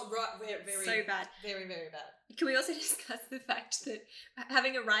colours. Very, so bad. Very, very bad. Can we also discuss the fact that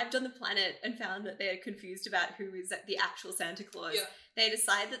having arrived on the planet and found that they're confused about who is the actual Santa Claus, they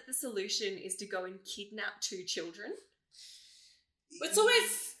decide that the solution is to go and kidnap 2 children? But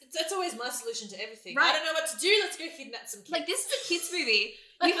that's always my solution to everything. Right. I don't know what to do. Let's go kidnap some kids. Like, this is a kids' movie.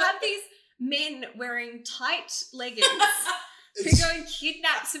 You have these men wearing tight leggings who go and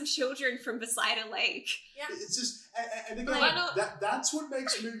kidnap some children from beside a lake. Yeah. It's just, and again, that's what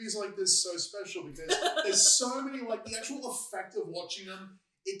makes movies like this so special, because there's so many, like, the actual effect of watching them,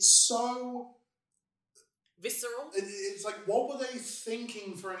 it's so... visceral. It's like, what were they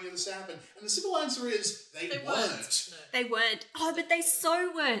thinking for any of this to happen? And the simple answer is they weren't. No. They weren't. Oh, but they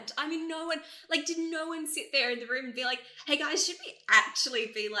so weren't. I mean, did no one sit there in the room and be like, hey guys, should we actually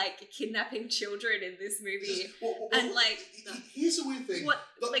be like kidnapping children in this movie? And like, here's the weird thing. What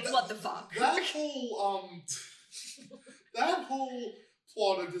the fuck? That whole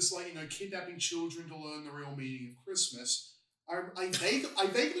plot of just like, kidnapping children to learn the real meaning of Christmas. I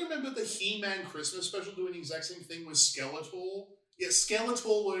vaguely remember the He-Man Christmas special doing the exact same thing with Skeletor. Yeah,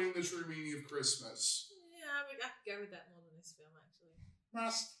 Skeletor learning the true meaning of Christmas. Yeah, I could go with that more than this film, actually.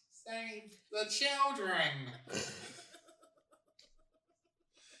 Must save the children.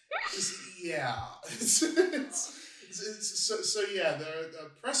 So yeah, there's a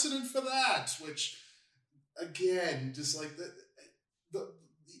precedent for that, which again, just like the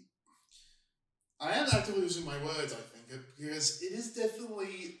I am actively losing my words, I think, because it is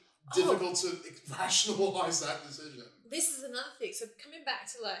definitely difficult to rationalize that decision. This is another thing. So coming back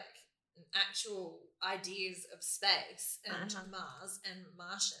to like actual ideas of space and Mars and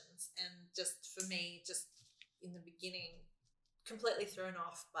Martians, and just for me, just in the beginning, completely thrown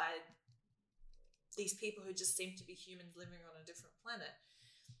off by these people who just seem to be humans living on a different planet.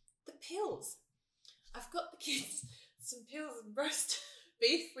 The pills. I've got the kids some pills and roast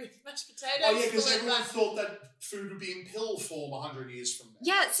beef with mashed potatoes. Oh yeah, because everyone thought that food would be in pill form 100 years from now.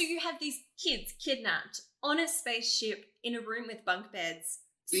 Yeah, so you have these kids kidnapped on a spaceship in a room with bunk beds,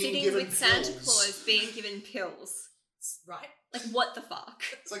 sitting with Santa Claus being given pills. Right? Like, what the fuck?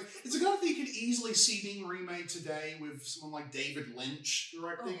 It's a kind of thing you could easily see being remade today with someone like David Lynch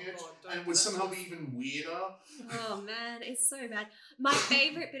directing it, and would somehow be even weirder. Oh man, it's so bad. My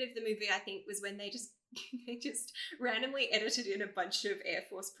favourite bit of the movie, I think, was when they just randomly edited in a bunch of Air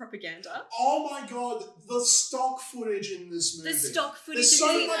Force propaganda. Oh my god, the stock footage in this movie. The stock footage of so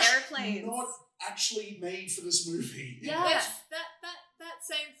these airplanes. Not actually made for this movie. Yeah. That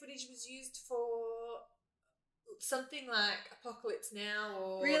same footage was used for something like Apocalypse Now,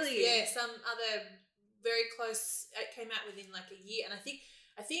 or really, some other very close. It came out within like a year, and I think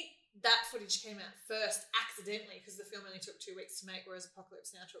that footage came out first accidentally because the film only took 2 weeks to make, whereas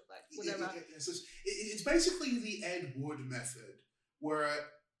Apocalypse Now took like whatever. It's basically the Ed Wood method, where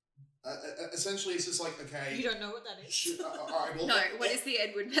essentially it's just like, okay, you don't know what that is. What is the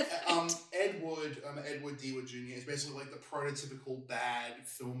Ed Wood method? Ed Wood D. Wood Jr. is basically like the prototypical bad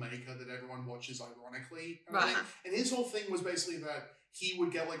filmmaker that everyone watches ironically. Right. And his whole thing was basically that he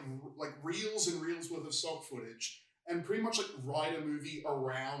would get like reels and reels worth of stock footage and pretty much like write a movie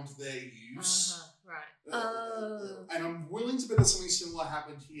around their use. Right. And I'm willing to bet that something similar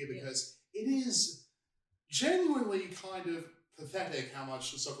happened here because it is genuinely kind of pathetic how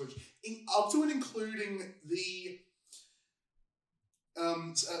much the stock footage, up to and including the,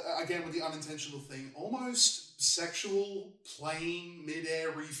 again with the unintentional thing, almost sexual plane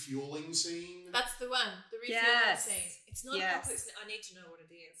mid-air refueling scene. That's the one, the refueling scene. It's not a complex. I need to know what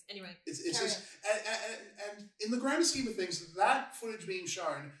it is. Anyway, it's just, and in the grand scheme of things, that footage being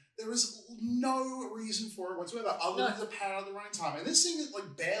shown, there is no reason for it whatsoever other than to pad out the running time. And this thing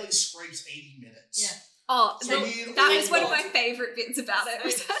like barely scrapes 80 minutes. Yeah. Oh, that was one of my favourite bits about it.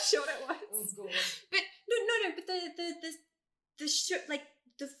 Was how short it was. Oh, but no. But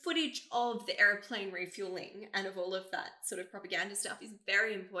the footage of the airplane refueling and of all of that sort of propaganda stuff is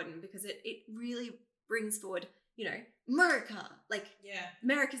very important because it really brings forward, you know, America. Like,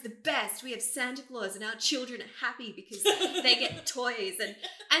 America's the best. We have Santa Claus and our children are happy because they get toys. And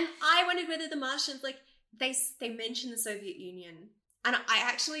I wondered whether the Martians, like, they mentioned the Soviet Union. And I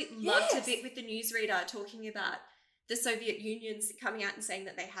actually loved a bit with the newsreader talking about the Soviet Union coming out and saying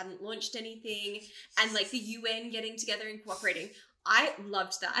that they hadn't launched anything and, like, the UN getting together and cooperating. I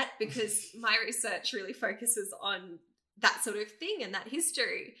loved that because my research really focuses on that sort of thing and that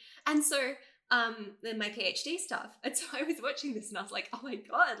history. And so then my PhD stuff. And so I was watching this and I was like, oh my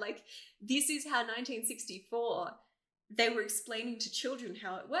God, like this is how 1964, they were explaining to children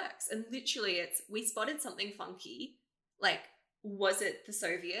how it works. And literally we spotted something funky. Like, was it the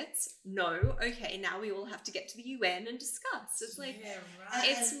Soviets? No. Okay, now we all have to get to the UN and discuss. It's like,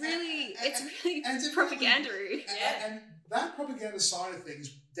 it's really propaganda-y. And that propaganda side of things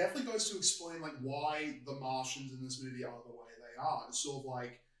definitely goes to explain like why the Martians in this movie are the way they are. It's sort of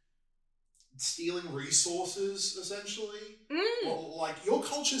like stealing resources, essentially. Well, like, your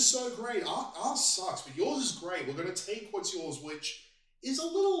culture's so great, ours sucks, but yours is great. We're going to take what's yours, which is a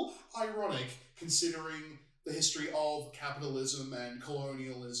little ironic considering the history of capitalism and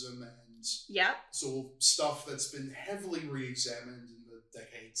colonialism and sort of stuff that's been heavily re-examined in the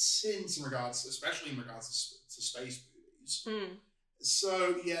decades since, especially in regards to space movies.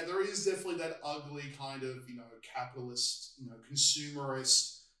 So, yeah, there is definitely that ugly kind of, you know, capitalist, you know,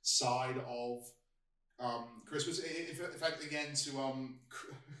 consumerist side of Christmas. In fact, again, to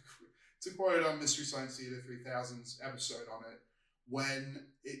quote Mystery Science Theater 3000's episode on it, when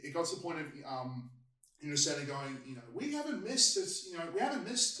it got to the point of Santa going, you know, we haven't missed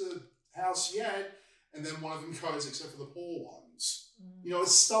the house yet, and then one of them goes, except for the poor ones. You know,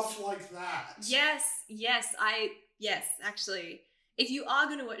 it's stuff like that. Yes, actually. If you are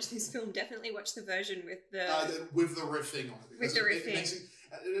going to watch this film, definitely watch the version with the riffing on it. With the riffing.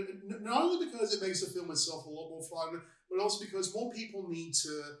 Not only because it makes the film itself a lot more fun, but also because more people need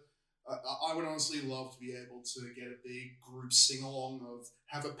to. I would honestly love to be able to get a big group sing-along of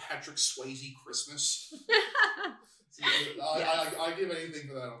have a Patrick Swayze Christmas. I give anything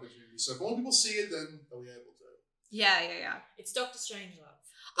for that opportunity. So if more people see it, then they'll be able to. Yeah. It's Dr. Strangelove.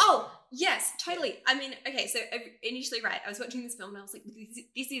 Oh, yes, totally. I mean, okay, so initially, right, I was watching this film and I was like,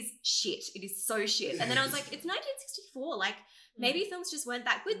 this is shit. It is so shit. And then I was like, it's 1964. Like, maybe films just weren't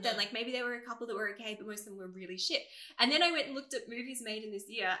that good then. Like, maybe there were a couple that were okay, but most of them were really shit. And then I went and looked at movies made in this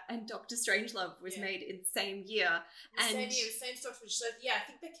year, and Dr. Strangelove was made in the same year. Same stock footage. So, yeah, I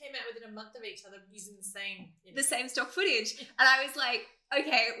think they came out within a month of each other using the same... The same stock footage. And I was like,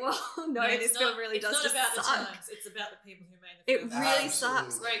 okay, well, this film really does just suck. It's not about the times. It's about the people who made the film. It really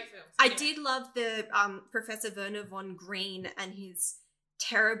sucks. Great film. I did love the Professor Werner von Green and his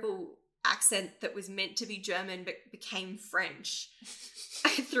terrible accent that was meant to be German but became French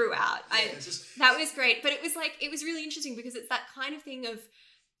throughout. That was great. But it was really interesting because it's that kind of thing of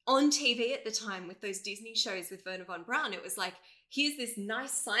on TV at the time with those Disney shows with Werner von Braun. It was like, here's this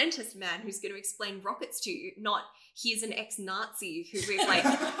nice scientist man who's going to explain rockets to you, not here's an ex-Nazi who we've like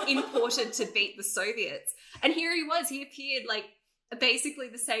imported to beat the Soviets. And here he was. He appeared like basically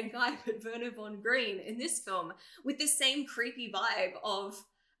the same guy, but Werner von Green in this film with the same creepy vibe of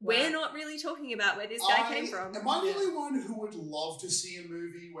we're not really talking about where this guy came from. Am I the only one who would love to see a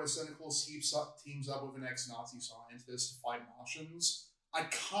movie where Santa Claus teams up with an ex-Nazi scientist to fight Martians? I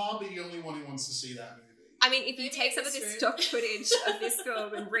can't be the only one who wants to see that movie. I mean, if you take some of this stock footage of this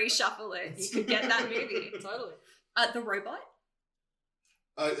film and reshuffle it, you could get that movie. Totally. The robot?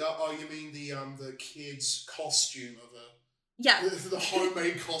 You mean the kid's costume of the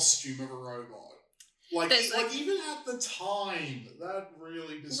homemade costume of a robot? Like even at the time, that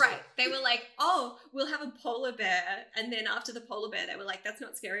really just... Right. They were like, oh, we'll have a polar bear. And then after the polar bear, they were like, that's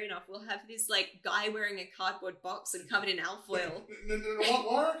not scary enough. We'll have this, like, guy wearing a cardboard box and covered in alfoil. No.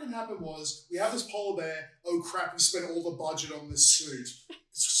 What I reckon happened was, we have this polar bear. Oh, crap, we spent all the budget on this suit.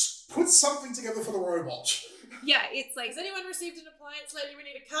 put something together for the robot. Yeah, it's like... Has anyone received an appliance lately? We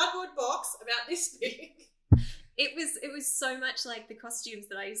need a cardboard box about this big. It was so much like the costumes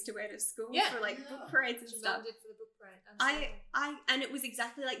that I used to wear to school for book parades and stuff. Did for the book parade. And it was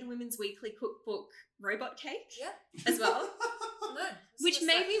exactly like the Women's Weekly cookbook robot cake. Yeah. As well. No. Which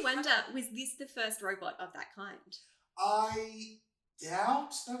made me wonder, was this the first robot of that kind? I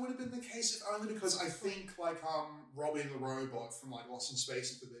doubt that would have been the case, if only because I think Robbie the robot from Lost in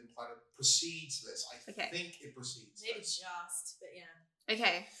Space and Forbidden Planet precedes this. I think it precedes Maybe this. just, but yeah.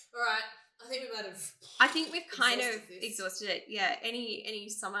 Okay. All right. I think we might have. I think we've kind of exhausted it. Yeah. Any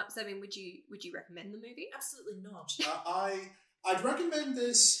sum ups? I mean, would you recommend the movie? Absolutely not. I'd recommend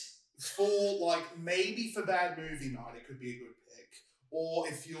this for maybe for bad movie night. It could be a good pick, or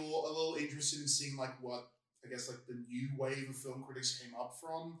if you're a little interested in seeing what I guess the new wave of film critics came up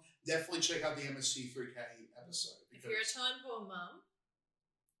from. Definitely check out the MST3K episode. If you're a time poor mum,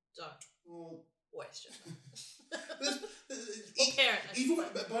 don't waste your time.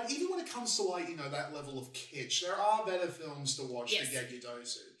 But even when it comes to that level of kitsch, there are better films to watch to get your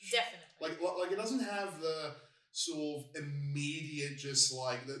dosage. Definitely. It doesn't have the sort of immediate there's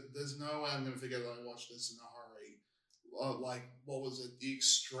no way I'm going to forget that I watched this in a hurry. What was it? The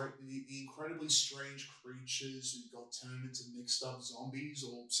incredibly strange creatures who got turned into mixed up zombies,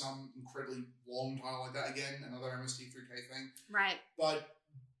 or some incredibly long title like that. Again, another MST3K thing. Right. But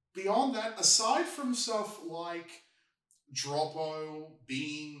beyond that, aside from stuff like Droppo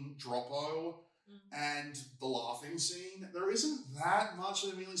being Droppo and the laughing scene, there isn't that much that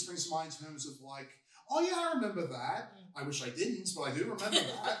immediately springs to mind in terms of oh yeah, I remember that. I wish I didn't, but I do remember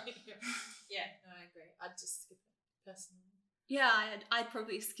that. Yeah, no, I agree. I'd just skip it personally. Yeah, I'd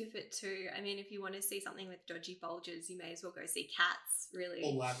probably skip it too. I mean, if you want to see something with dodgy bulges, you may as well go see Cats, really.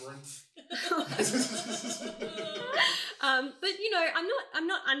 Or Labyrinth. But I'm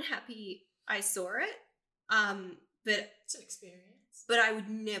not unhappy I saw it. But it's an experience. But I would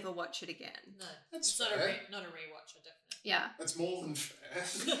never watch it again. No, that's not fair. not a rewatcher, definitely. Yeah, that's more than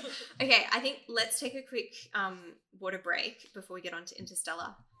fair. Okay, I think let's take a quick water break before we get on to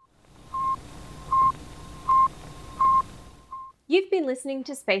Interstellar. You've been listening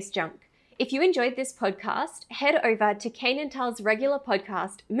to Space Junk. If you enjoyed this podcast, head over to Kane and Tal's regular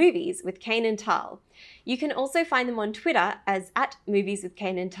podcast, Movies with Kane and Tal. You can also find them on Twitter as @Movies with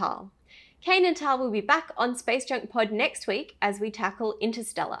Kane and Tal. Kane and Tal will be back on Space Junk Pod next week as we tackle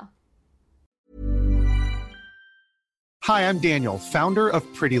Interstellar. Hi, I'm Daniel, founder of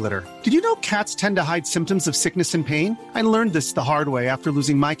Pretty Litter. Did you know cats tend to hide symptoms of sickness and pain? I learned this the hard way after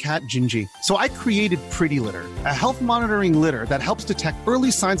losing my cat, Gingy. So I created Pretty Litter, a health monitoring litter that helps detect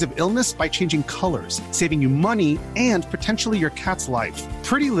early signs of illness by changing colors, saving you money and potentially your cat's life.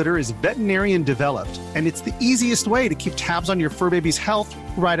 Pretty Litter is veterinarian developed, and it's the easiest way to keep tabs on your fur baby's health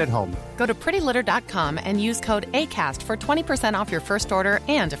right at home. Go to prettylitter.com and use code ACAST for 20% off your first order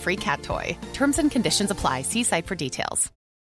and a free cat toy. Terms and conditions apply. See site for details.